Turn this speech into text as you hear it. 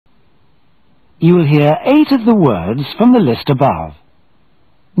You will hear 8 of the words from the list above.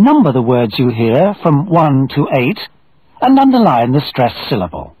 Number the words you hear from 1 to 8 and underline the stressed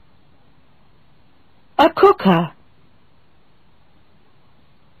syllable. A cooker.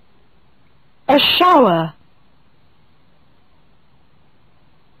 A shower.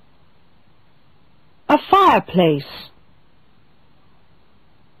 A fireplace.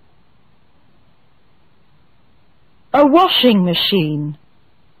 A washing machine.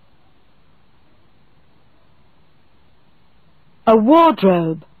 A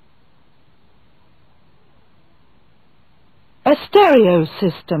wardrobe. A stereo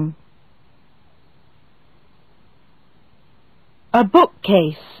system. A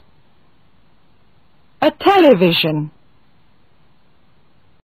bookcase. A television.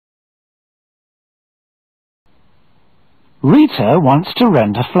 Rita wants to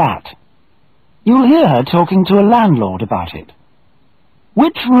rent a flat. You'll hear her talking to a landlord about it.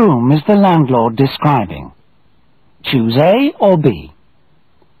 Which room is the landlord describing? Choose A or B.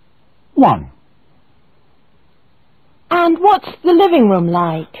 1. And what's the living room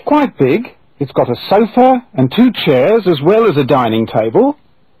like? Quite big. It's got a sofa and 2 chairs as well as a dining table.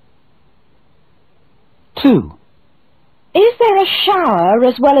 2. Is there a shower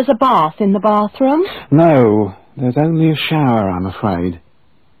as well as a bath in the bathroom? No, there's only a shower, I'm afraid.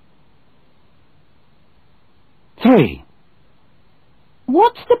 3.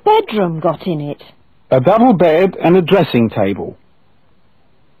 What's the bedroom got in it? A double bed and a dressing table.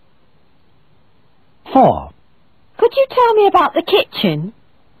 4. Could you tell me about the kitchen?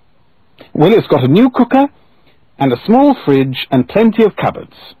 Well, it's got a new cooker and a small fridge and plenty of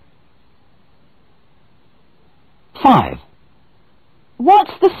cupboards. 5.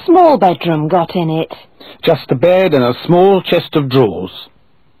 What's the small bedroom got in it? Just a bed and a small chest of drawers.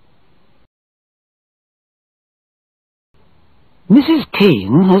 Mrs.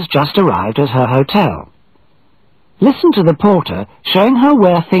 Keane has just arrived at her hotel. Listen to the porter showing her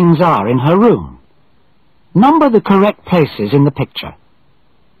where things are in her room. Number the correct places in the picture.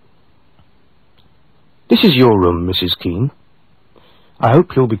 This is your room, Mrs. Keane. I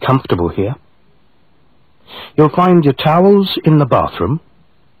hope you'll be comfortable here. You'll find your towels in the bathroom.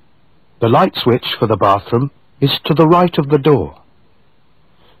 The light switch for the bathroom is to the right of the door.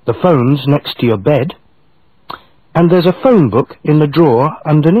 The phone's next to your bed, and there's a phone book in the drawer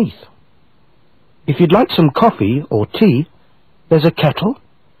underneath. If you'd like some coffee or tea, there's a kettle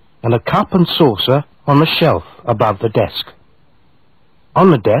and a cup and saucer on the shelf above the desk.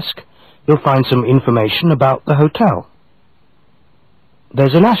 On the desk, you'll find some information about the hotel.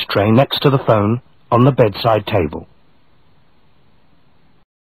 There's an ashtray next to the phone on the bedside table.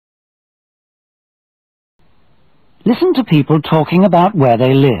 Listen to people talking about where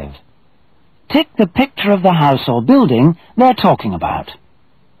they live. Tick the picture of the house or building they're talking about.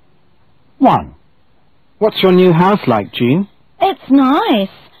 1. What's your new house like, Jean? It's nice.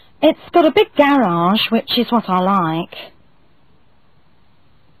 It's got a big garage, which is what I like.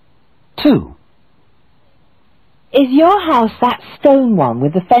 2. Is your house that stone one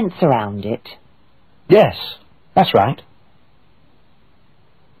with the fence around it? Yes, that's right.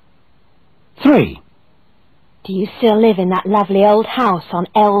 3. Do you still live in that lovely old house on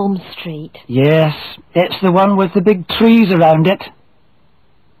Elm Street? Yes, it's the one with the big trees around it.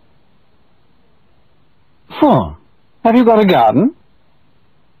 4. Have you got a garden?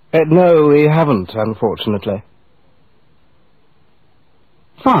 No, we haven't, unfortunately.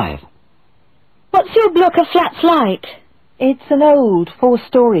 5. What's your block of flats like? It's an old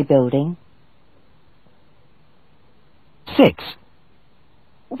 4-storey building. 6.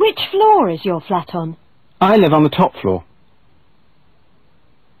 Which floor is your flat on? I live on the top floor.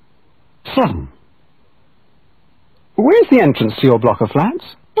 7. Where's the entrance to your block of flats?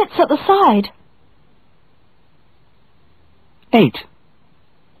 It's at the side. 8.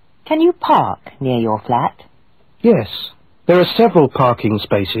 Can you park near your flat? Yes, there are several parking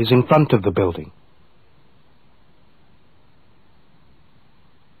spaces in front of the building.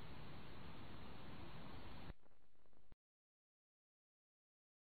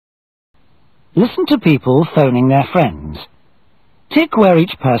 Listen to people phoning their friends. Tick where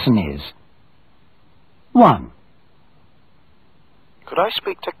each person is. 1. Could I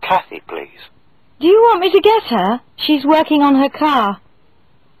speak to Kathy, please? Do you want me to get her? She's working on her car.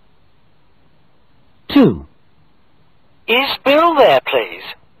 2. Is Bill there, please?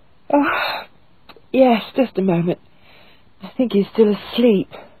 Oh, yes, just a moment. I think he's still asleep.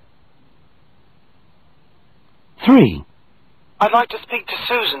 3. I'd like to speak to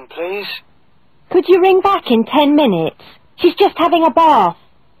Susan, please. Could you ring back in 10 minutes? She's just having a bath.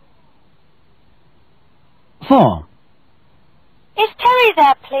 4. Is Terry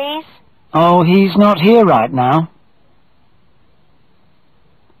there, please? Oh, he's not here right now.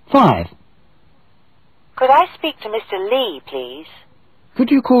 5. Could I speak to Mr. Lee, please? Could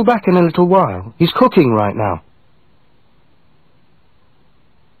you call back in a little while? He's cooking right now.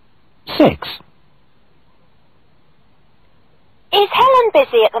 6. Is Helen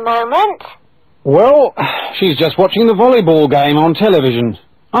busy at the moment? Well, she's just watching the volleyball game on television.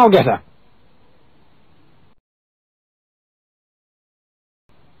 I'll get her.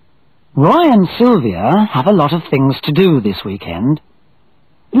 Roy and Sylvia have a lot of things to do this weekend.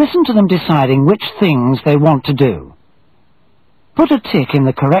 Listen to them deciding which things they want to do. Put a tick in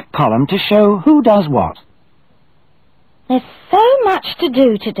the correct column to show who does what. There's so much to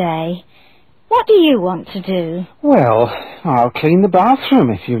do today. What do you want to do? Well, I'll clean the bathroom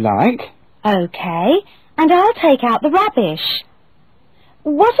if you like. OK, and I'll take out the rubbish.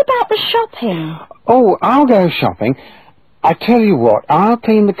 What about the shopping? Oh, I'll go shopping. I tell you what, I'll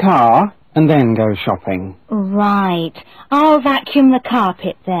clean the car and then go shopping. Right, I'll vacuum the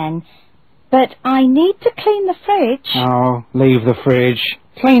carpet then. But I need to clean the fridge. Oh, leave the fridge.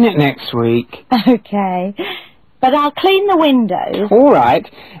 Clean it next week. OK, but I'll clean the windows. All right,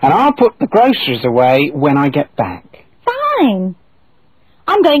 and I'll put the groceries away when I get back. Fine.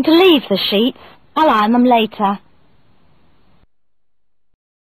 I'm going to leave the sheets. I'll iron them later.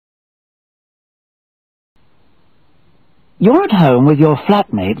 You're at home with your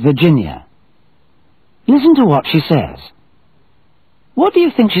flatmate, Virginia. Listen to what she says. What do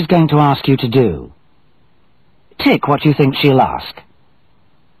you think she's going to ask you to do? Tick what you think she'll ask.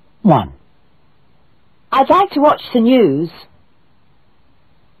 1. I'd like to watch the news.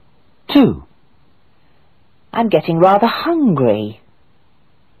 2. I'm getting rather hungry.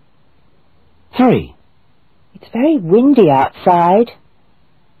 3. It's very windy outside.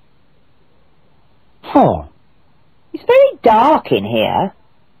 4. It's very dark in here.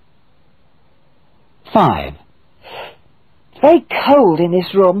 5. It's very cold in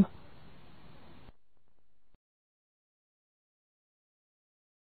this room.